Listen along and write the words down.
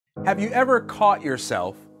Have you ever caught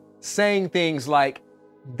yourself saying things like,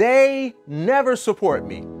 they never support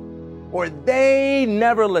me, or they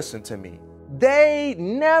never listen to me, they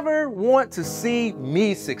never want to see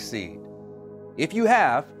me succeed? If you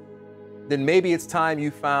have, then maybe it's time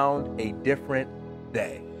you found a different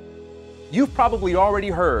they. You've probably already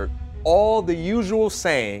heard all the usual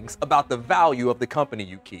sayings about the value of the company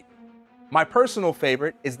you keep. My personal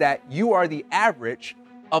favorite is that you are the average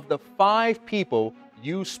of the 5 people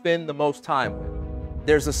you spend the most time with.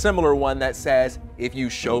 There's a similar one that says, if you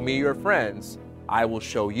show me your friends, I will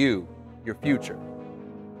show you your future.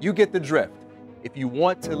 You get the drift. If you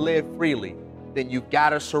want to live freely, then you've got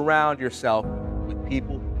to surround yourself with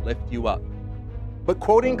people who lift you up. But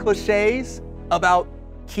quoting cliches about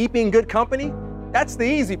keeping good company, that's the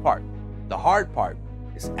easy part. The hard part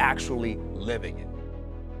is actually living it.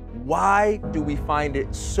 Why do we find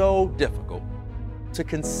it so difficult to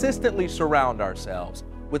consistently surround ourselves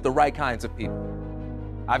with the right kinds of people?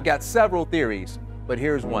 I've got several theories, but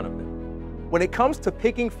here's one of them. When it comes to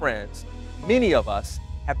picking friends, many of us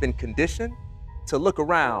have been conditioned to look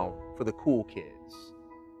around for the cool kids.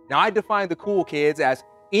 Now, I define the cool kids as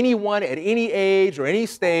anyone at any age or any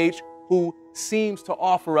stage who seems to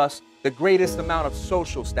offer us the greatest amount of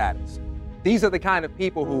social status. These are the kind of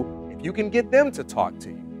people who, if you can get them to talk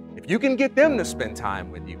to you, if you can get them to spend time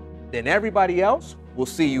with you, then everybody else will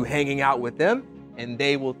see you hanging out with them and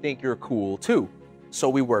they will think you're cool too. So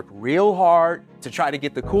we work real hard to try to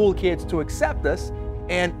get the cool kids to accept us,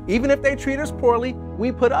 and even if they treat us poorly,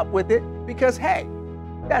 we put up with it because, hey,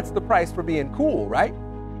 that's the price for being cool, right?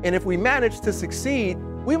 And if we manage to succeed,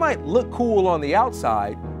 we might look cool on the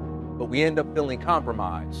outside, but we end up feeling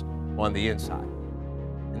compromised on the inside.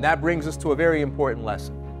 And that brings us to a very important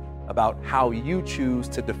lesson about how you choose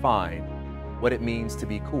to define what it means to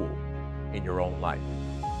be cool in your own life.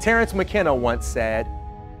 Terrence McKenna once said,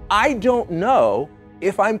 I don't know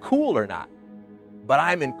if I'm cool or not, but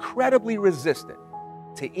I'm incredibly resistant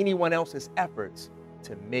to anyone else's efforts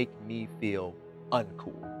to make me feel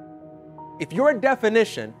uncool. If your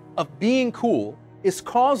definition of being cool is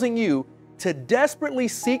causing you to desperately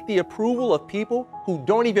seek the approval of people who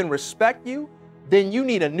don't even respect you, then you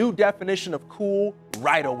need a new definition of cool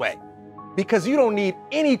right away. Because you don't need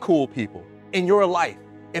any cool people in your life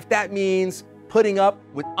if that means putting up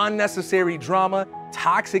with unnecessary drama,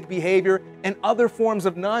 toxic behavior, and other forms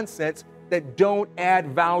of nonsense that don't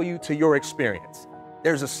add value to your experience.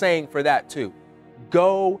 There's a saying for that too.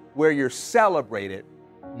 Go where you're celebrated,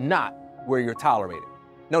 not where you're tolerated.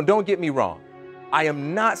 Now, don't get me wrong. I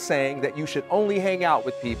am not saying that you should only hang out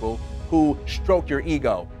with people who stroke your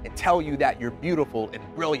ego and tell you that you're beautiful and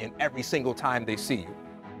brilliant every single time they see you.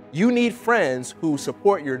 You need friends who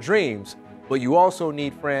support your dreams, but you also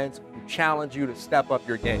need friends who challenge you to step up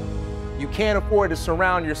your game. You can't afford to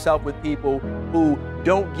surround yourself with people who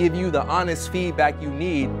don't give you the honest feedback you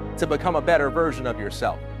need to become a better version of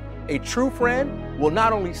yourself. A true friend will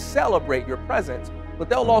not only celebrate your presence, but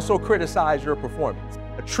they'll also criticize your performance.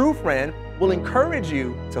 A true friend will encourage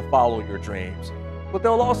you to follow your dreams, but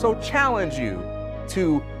they'll also challenge you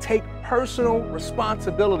to take personal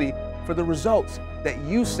responsibility for the results that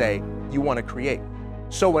you say you want to create.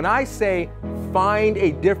 So when I say find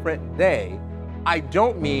a different they, I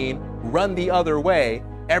don't mean run the other way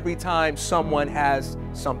every time someone has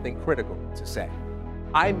something critical to say.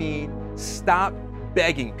 I mean stop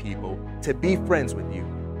begging people to be friends with you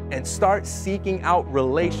and start seeking out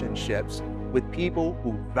relationships with people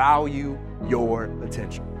who value your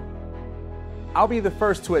potential. I'll be the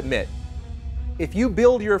first to admit, if you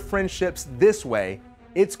build your friendships this way,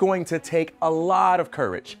 it's going to take a lot of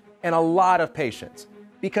courage and a lot of patience,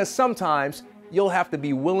 because sometimes you'll have to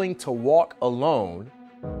be willing to walk alone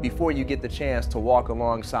before you get the chance to walk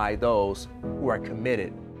alongside those who are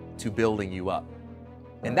committed to building you up.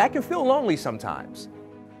 And that can feel lonely sometimes.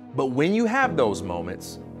 But when you have those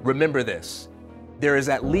moments, remember this: there is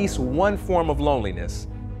at least one form of loneliness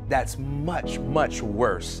that's much, much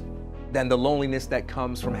worse than the loneliness that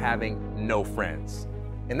comes from having no friends.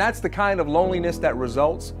 And that's the kind of loneliness that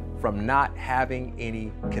results from not having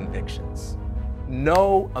any convictions.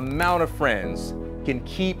 No amount of friends can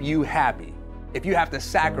keep you happy if you have to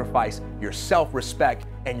sacrifice your self-respect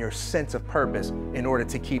and your sense of purpose in order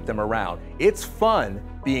to keep them around. It's fun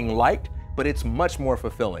being liked, but it's much more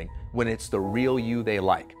fulfilling when it's the real you they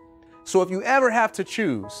like. So if you ever have to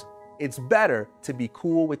choose, it's better to be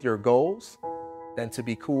cool with your goals than to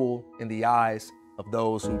be cool in the eyes of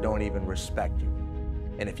those who don't even respect you.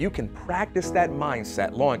 And if you can practice that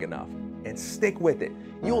mindset long enough and stick with it,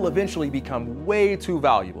 you'll eventually become way too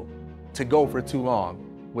valuable to go for too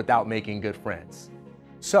long without making good friends.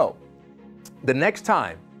 So, the next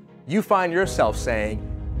time you find yourself saying,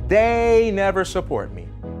 they never support me,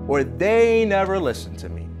 or they never listen to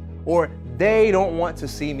me, or they don't want to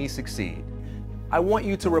see me succeed, I want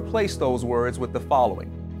you to replace those words with the following.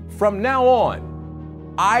 From now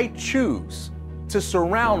on, I choose to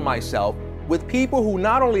surround myself with people who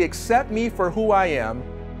not only accept me for who I am,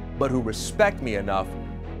 but who respect me enough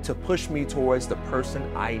to push me towards the person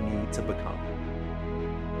I need to become.